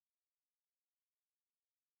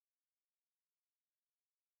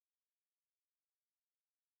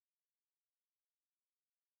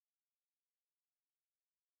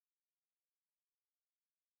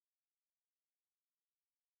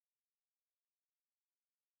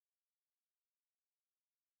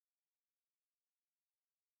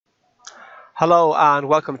Hello and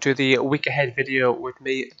welcome to the week ahead video with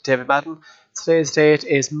me, David Madden. Today's date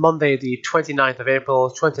is Monday the 29th of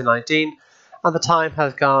April 2019 and the time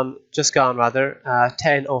has just gone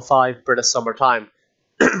 10:05 British Summer Time.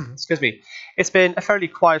 Excuse me. It's been a fairly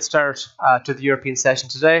quiet start to the European session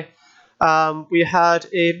today. We had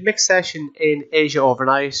a mixed session in Asia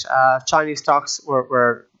overnight. Chinese stocks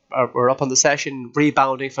were up on the session,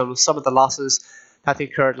 rebounding from some of the losses that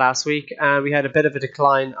occurred last week, and we had a bit of a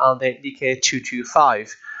decline on the Nikkei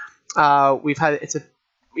 225.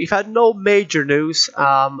 We've had no major news,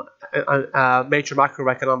 major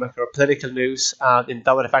macroeconomic or political news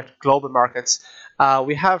that would affect global markets.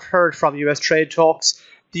 We have heard from U.S. trade talks,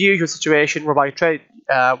 the usual situation whereby trade,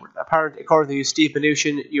 apparently according to Steve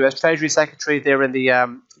Mnuchin, U.S. Treasury Secretary, they're in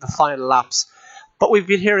the final laps. But we've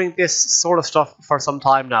been hearing this sort of stuff for some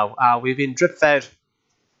time now. We've been drip-fed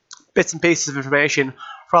bits and pieces of information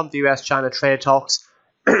from the US-China trade talks.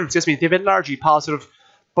 Excuse me, they've been largely positive,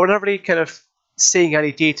 but we're not really kind of seeing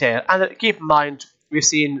any detail. And keep in mind, we've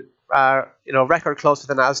seen record close for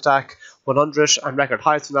the Nasdaq 100 and record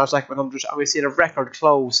highs for the Nasdaq 100, and we've seen a record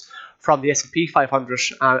close from the S&P 500,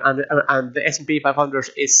 and the S&P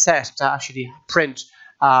 500 is set to actually print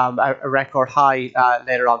a record high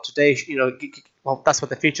later on today. Well, that's what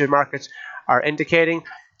the future markets are indicating.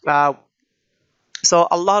 So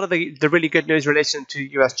a lot of the really good news in relation to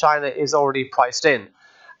US-China is already priced in.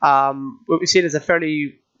 What we see is a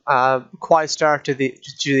fairly quiet start to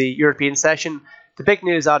the European session. The big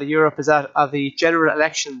news out of Europe is that of the general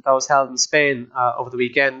election that was held in Spain over the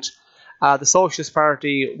weekend. The Socialist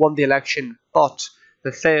Party won the election, but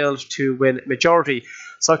they failed to win a majority.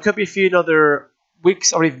 So it could be a few other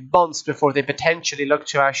weeks or even months before they potentially look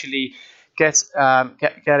to actually get a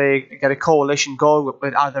coalition going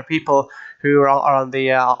with other people who are on the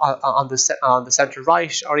centre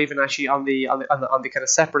right, or even actually on the kind of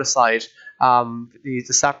separatist side,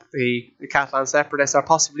 the Catalan separatists, or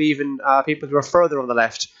possibly even people who are further on the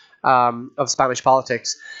left of Spanish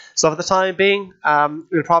politics. So for the time being,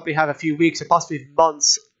 we'll probably have a few weeks or possibly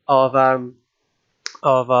months of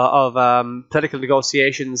political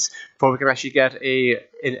negotiations before we can actually get a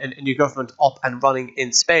new government up and running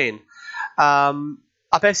in Spain.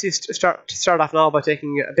 I'll basically start off now by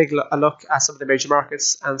taking a look at some of the major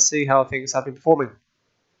markets and see how things have been performing.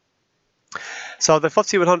 So the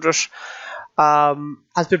FTSE 100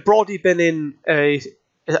 has been in a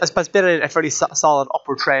fairly solid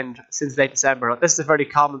upward trend since late December. This is a very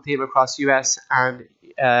common theme across US and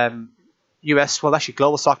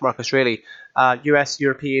global stock markets really, US,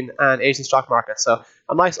 European and Asian stock markets. So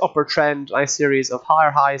a nice upward trend, nice series of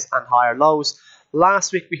higher highs and higher lows.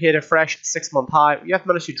 Last week we hit a fresh 6-month high. We have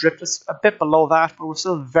managed to drift just a bit below that, but we're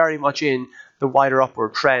still very much in the wider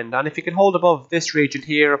upward trend. And if you can hold above this region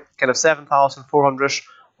here, kind of 7,400,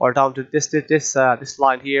 or down to this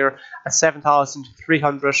line here at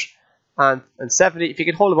 7,370, if you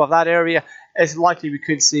can hold above that area, it's likely we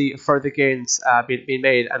could see further gains being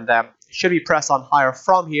made. And should we press on higher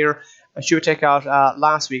from here, and should we take out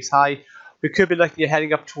last week's high, we could be looking at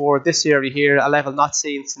heading up toward this area here, a level not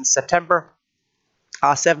seen since September.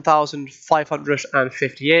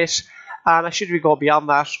 7,558, and should we go beyond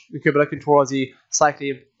that, we could be looking towards the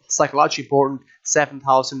psychologically important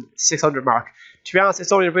 7,600 mark. To be honest,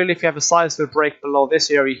 it's only really if you have a sizable break below this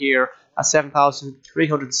area here at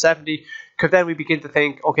 7,370, could then we begin to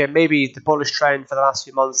think, okay, maybe the bullish trend for the last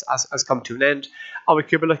few months has come to an end, and we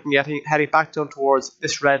could be looking at heading back down towards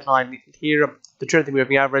this red line here, the 200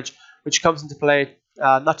 moving average, which comes into play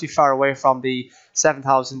not too far away from the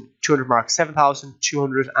 7,200 mark,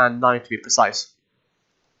 7,209 to be precise.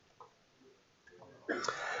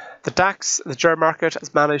 The DAX, the German market,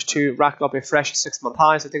 has managed to rack up a fresh 6-month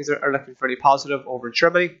high, so things are looking fairly positive over in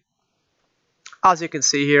Germany. As you can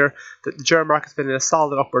see here, the German market's been in a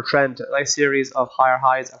solid upward trend, a nice series of higher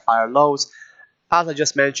highs and higher lows. As I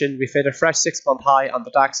just mentioned, we've hit a fresh 6-month high on the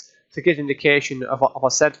DAX to give an indication of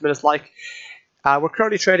what sentiment is like. We're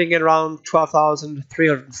currently trading in around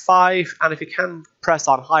 12,305, and if you can press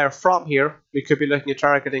on higher from here, we could be looking at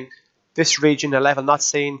targeting this region, a level not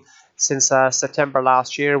seen since September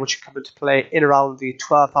last year, which could come into play in around the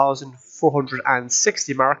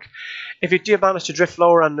 12,460 mark. If you do manage to drift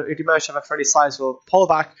lower and you do manage to have a fairly sizable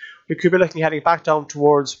pullback, we could be looking at heading back down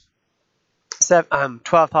towards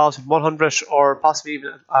 12,100, or possibly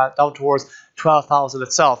even down towards 12,000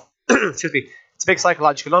 itself. Excuse me. It's a big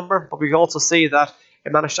psychological number, but we can also see that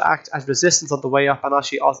it managed to act as resistance on the way up and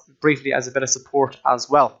actually briefly as a bit of support as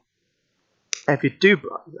well. If you do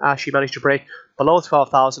actually manage to break below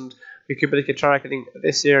 12,000, we could be looking at targeting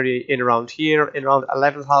this area in around here, in around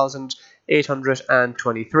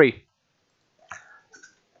 11,823.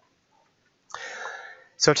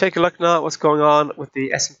 So take a look now at what's going on with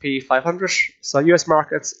the S&P 500. So US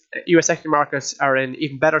equity markets are in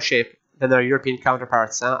even better shape than their European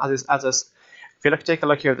counterparts. If you take a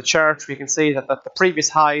look here at the chart, we can see that the previous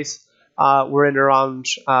highs were in around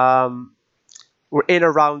the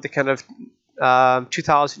kind of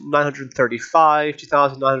 2,935,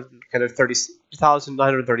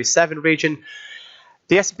 2,937 region.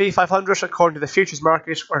 The S&P 500, according to the futures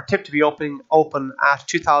market, are tipped to be open at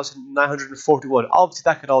 2,941. Obviously,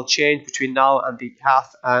 that could all change between now and the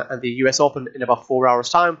US Open in about 4 hours'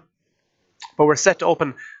 time. But we're set to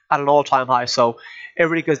open at an all-time high, so it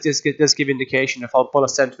really does give indication of how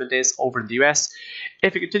bullish sentiment is over in the US.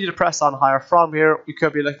 If we continue to press on higher from here, we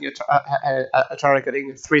could be looking at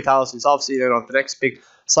targeting 3,000. Obviously, the next big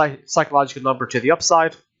psychological number to the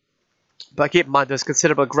upside. But keep in mind, there's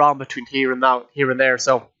considerable ground between here and there.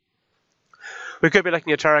 So we could be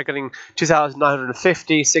looking at targeting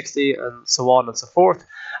 2,950, 60, and so on and so forth.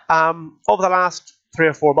 Over the last 3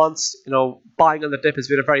 or 4 months, buying on the dip has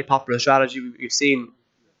been a very popular strategy. We've seen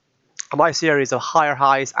a nice series of higher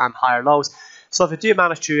highs and higher lows. So if we do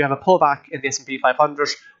manage to have a pullback in the S&P 500,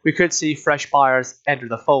 we could see fresh buyers enter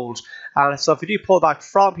the fold. So if we do pull back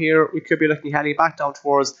from here, we could be heading back down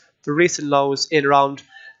towards the recent lows in around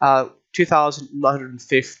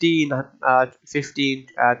 2,915,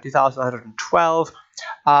 2,912.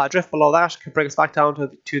 Drift below that could bring us back down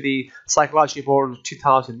to the psychologically important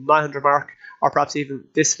 2,900 mark, or perhaps even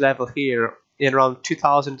this level here in around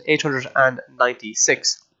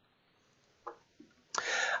 2,896.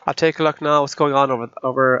 I'll take a look now what's going on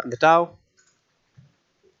over in the Dow.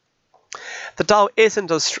 The Dow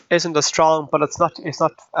isn't as strong, but it's not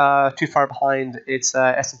too far behind its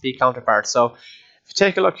S&P counterpart. So if you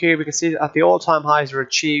take a look here, we can see that the all-time highs were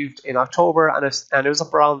achieved in October, and it was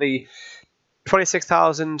up around the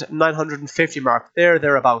 26,950 mark,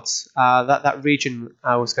 thereabouts. That region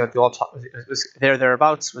was kind of the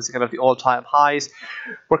thereabouts was kind of the all-time highs.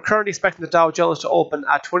 We're currently expecting the Dow Jones to open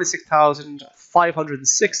at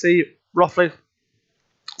 26,560 roughly.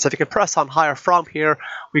 So if you can press on higher from here,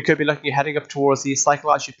 we could be looking at heading up towards the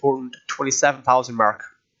psychologically important 27,000 mark.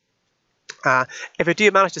 If we do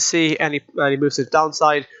manage to see any moves to the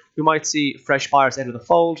downside, we might see fresh buyers enter the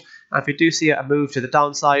fold. And if we do see a move to the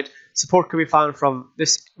downside, support can be found from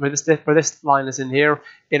where this line is in here,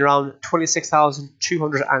 in around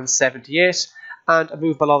 26,278. And a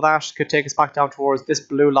move below that could take us back down towards this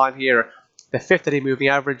blue line here, the 50-day moving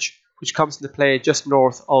average, which comes into play just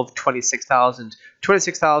north of 26,000,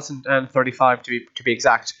 26,035 to be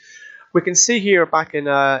exact. We can see here back in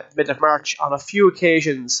mid of March, on a few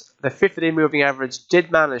occasions, the 50-day moving average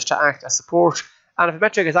did manage to act as support. And if a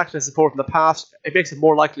metric has acted as support in the past, it makes it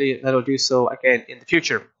more likely that it will do so again in the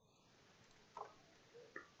future.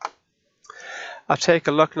 I'll take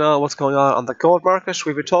a look now at what's going on the gold market.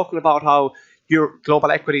 We've been talking about how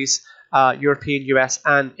global equities, European, US,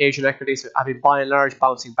 and Asian equities have been by and large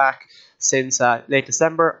bouncing back since late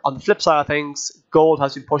December. On the flip side of things, gold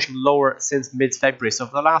has been pushing lower since mid-February. So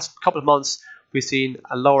for the last couple of months, we've seen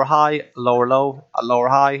a lower high, a lower low, a lower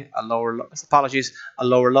high, a lower low, a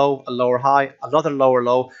lower low, a lower high, another lower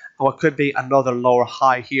low, and what could be another lower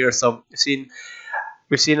high here. So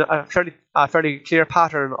we've seen a fairly clear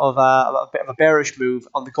pattern of a bit of a bearish move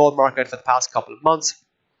on the gold market for the past couple of months.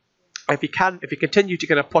 If you continue to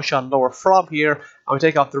kind of push on lower from here, and we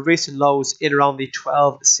take off the recent lows in around the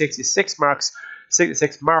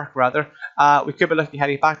 1266 mark rather, we could be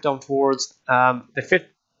heading back down towards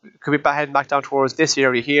heading back down towards this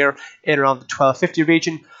area here in around the 1250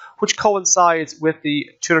 region, which coincides with the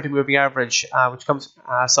 200 moving average, which comes.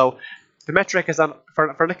 So the metric is on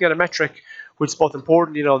for looking at a metric, which is both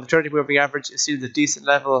important. The 200 moving average is seen as a decent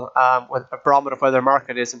level with a barometer of whether the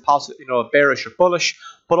market is in bearish or bullish.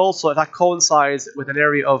 But also, if that coincides with an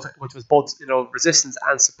area which was both resistance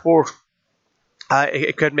and support,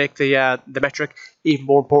 it could make the metric even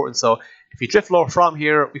more important. So if you drift lower from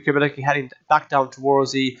here, we could be heading back down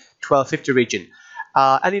towards the 1250 region.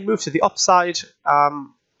 Any moves to the upside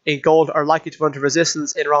in gold are likely to run to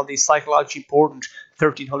resistance in around the psychologically important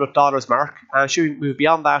 $1,300 mark. And should we move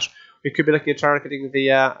beyond that, we could be looking at targeting the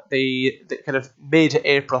kind of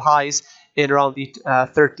mid-April highs in around the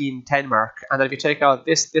 1310 mark. And then if you take out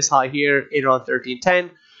this high here in around 1310,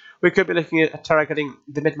 we could be looking at targeting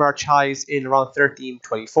the mid-March highs in around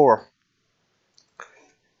 1324.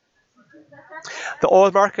 The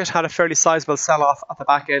oil market had a fairly sizable sell-off at the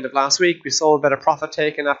back end of last week. We saw a bit of profit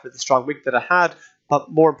taken after the strong week that it had, but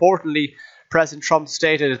more importantly, President Trump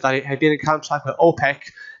stated that he had been in contact with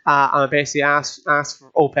OPEC and basically asked for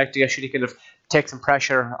OPEC to actually kind of take some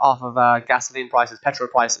pressure off of gasoline prices, petrol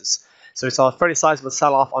prices. So we saw a fairly sizable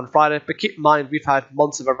sell-off on Friday, but keep in mind we've had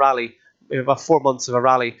months of a rally. We have about 4 months of a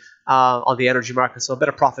rally on the energy market, so a bit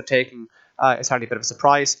of profit taking is hardly a bit of a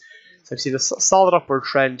surprise. So we've seen a solid upward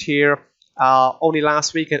trend here. Only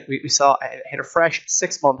last week we saw it hit a fresh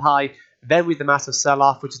 6-month high. Then we had the massive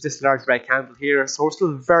sell-off, which is this large red candle here. So we're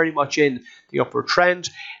still very much in the upward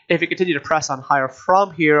trend. If we continue to press on higher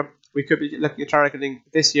from here, we could be looking at targeting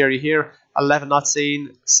this area here, 11 not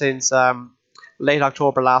seen since late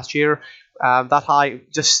October last year. That high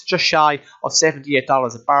just shy of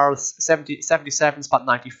 $78 a barrel,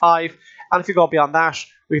 77.95. And if you go beyond that,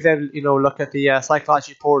 we then look at the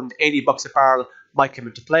psychology report, and $80 a barrel might come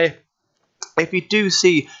into play. If we do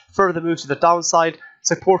see further moves to the downside,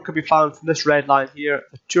 support could be found from this red line here,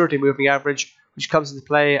 the 2-day moving average, which comes into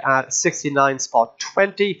play at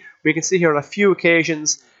 69.20. We can see here on a few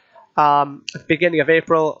occasions at the beginning of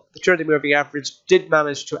April, the 2-day moving average did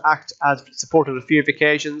manage to act as support on a few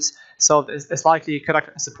occasions, so it's likely it could act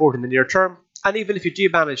as support in the near term. And even if you do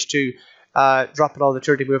manage to drop below the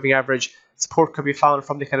 2-day moving average, support could be found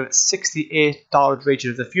from the kind of $68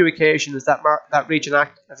 region. There's a few occasions that region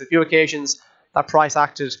act. There's a few occasions that price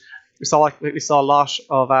acted. We saw a lot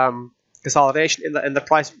of consolidation in the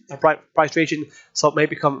price region, so it may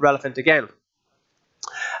become relevant again.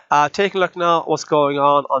 Taking a look now at what's going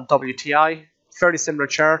on WTI. Fairly similar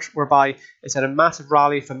chart, whereby it's had a massive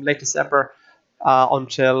rally from late December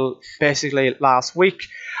until basically last week,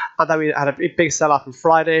 and then we had a big sell-off on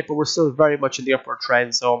Friday, but we're still very much in the upward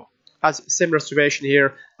trend. So as similar situation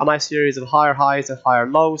here, a nice series of higher highs and higher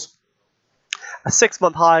lows. A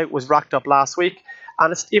 6-month high was racked up last week,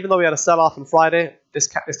 and even though we had a sell-off on Friday, this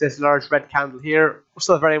large red candle here, we're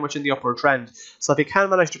still very much in the upward trend. So if you can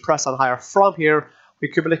manage to press on higher from here, we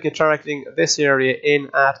could be looking at targeting this area in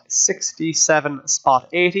at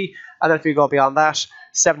 67.80, and then if we go beyond that,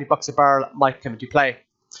 $70 a barrel might come into play.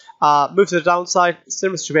 Move to the downside,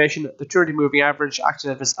 similar situation. The 2-day moving average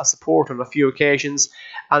acted as a support on a few occasions,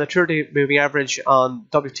 and the 2-day moving average on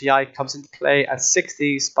WTI comes into play at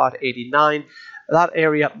 60.89. That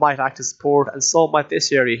area might act as support, and so might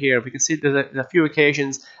this area here. We can see there's a few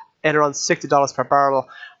occasions in around $60 per barrel.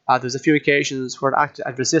 There's a few occasions where it acted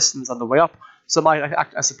as resistance on the way up, so it might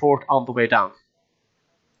act as support on the way down.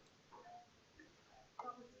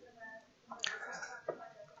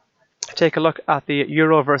 Take a look at the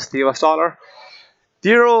euro versus the US dollar. The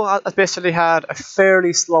euro has basically had a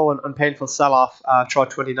fairly slow and painful sell-off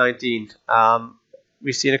throughout 2019.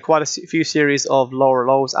 We've seen quite a few series of lower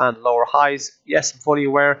lows and lower highs. Yes, I'm fully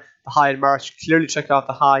aware the high in March clearly took out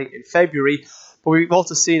the high in February, but we've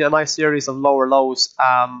also seen a nice series of lower lows.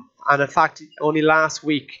 And in fact, only last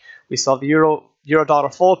week we saw the euro dollar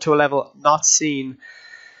fall to a level not seen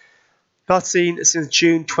since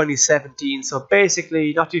June 2017. So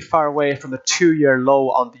basically, not too far away from the 2-year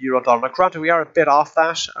low on the euro dollar. Now, granted, we are a bit off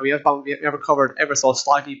that. We have recovered ever so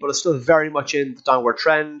slightly, but it's still very much in the downward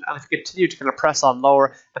trend. And if we continue to kind of press on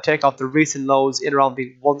lower and take off the recent lows in around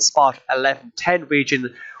the 1.1110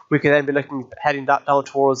 region, we can then be heading that down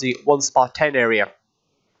towards the 1.10 area.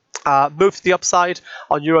 Move to the upside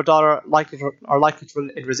on euro dollar likely to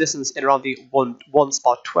in resistance in around the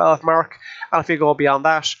 1.12 mark, and if we go beyond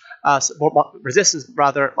that, resistance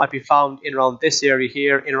rather might be found in around this area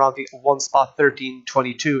here, in around the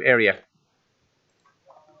 1.1322 area.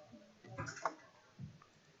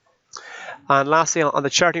 And lastly, on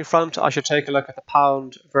the charting front, I should take a look at the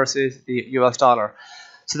pound versus the US dollar.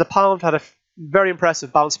 So the pound had a very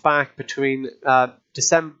impressive bounce back between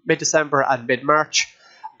mid-December and mid-March.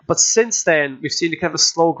 But since then, we've seen a kind of a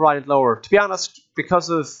slow grind lower. To be honest, because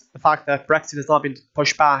of the fact that Brexit has not been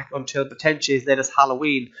pushed back until potentially as late as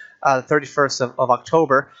Halloween, the 31st of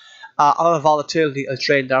October, a lot of volatility has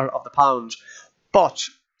drained out of the pound. But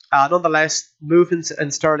nonetheless, movements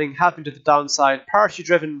in sterling have been to the downside, partially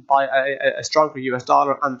driven by a stronger US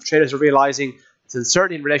dollar, and traders are realizing it's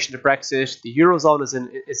uncertainty in relation to Brexit. The Eurozone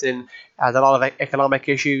is in a lot of economic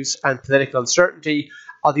issues and political uncertainty.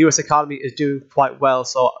 The US economy is doing quite well,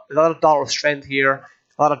 so a lot of dollar strength here,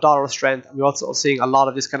 and we're also seeing a lot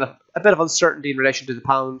of this kind of a bit of uncertainty in relation to the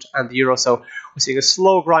pound and the euro. So we're seeing a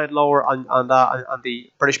slow grind lower on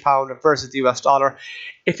the British pound versus the US dollar.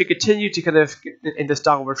 If you continue to kind of in this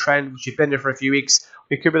downward trend, which you've been there for a few weeks,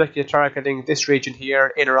 we could be looking at targeting this region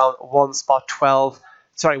here in around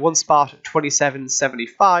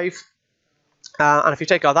 1.2775. And if you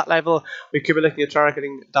take out that level, we could be looking at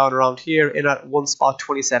targeting down around here in at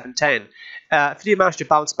 1.2710. If you manage to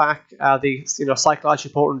bounce back, the psychologically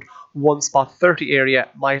important 1.30 area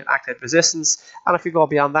might act as resistance. And if you go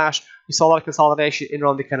beyond that, we saw a lot of consolidation in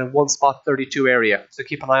around the kind of 1.32 area. So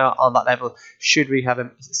keep an eye out on that level should we have a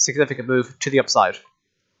significant move to the upside.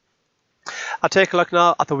 I'll take a look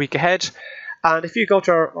now at the week ahead, and if you go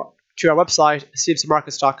to our website,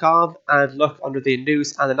 cmcmarkets.com, and look under the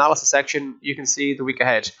news and analysis section, you can see the week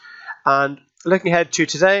ahead. And looking ahead to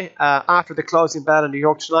today, after the closing bell in New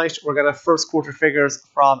York tonight, we're going to have first quarter figures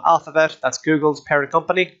from Alphabet, that's Google's parent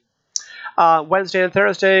company. Wednesday and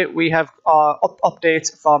Thursday, we have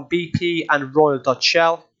updates from BP and Royal Dutch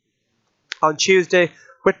Shell. On Tuesday,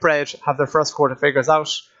 Whitbread have their first quarter figures out.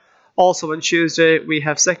 Also on Tuesday, we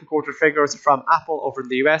have second quarter figures from Apple over in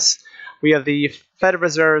the US. We have the Federal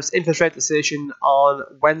Reserve's interest rate decision on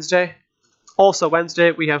Wednesday. Also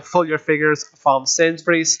Wednesday, we have full year figures from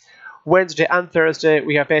Sainsbury's. Wednesday and Thursday,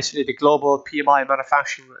 we have basically the global PMI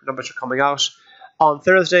manufacturing numbers are coming out. On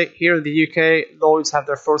Thursday, here in the UK, Lloyds have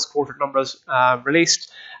their first quarter numbers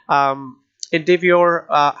released. Indivior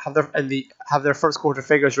have their first quarter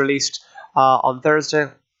figures released on Thursday.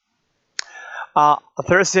 On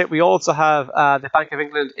Thursday, we also have the Bank of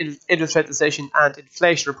England interest rate decision and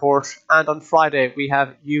inflation report. And on Friday, we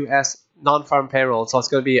have US non-farm payroll. So it's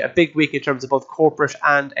going to be a big week in terms of both corporate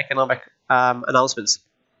and economic announcements.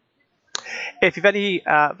 If you've any,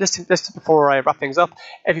 just before I wrap things up,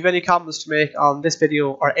 if you've any comments to make on this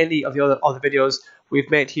video or any of the other videos we've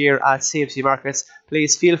made here at CMC Markets,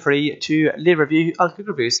 please feel free to leave a review and click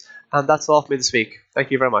reviews. And that's all for me this week.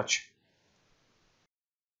 Thank you very much.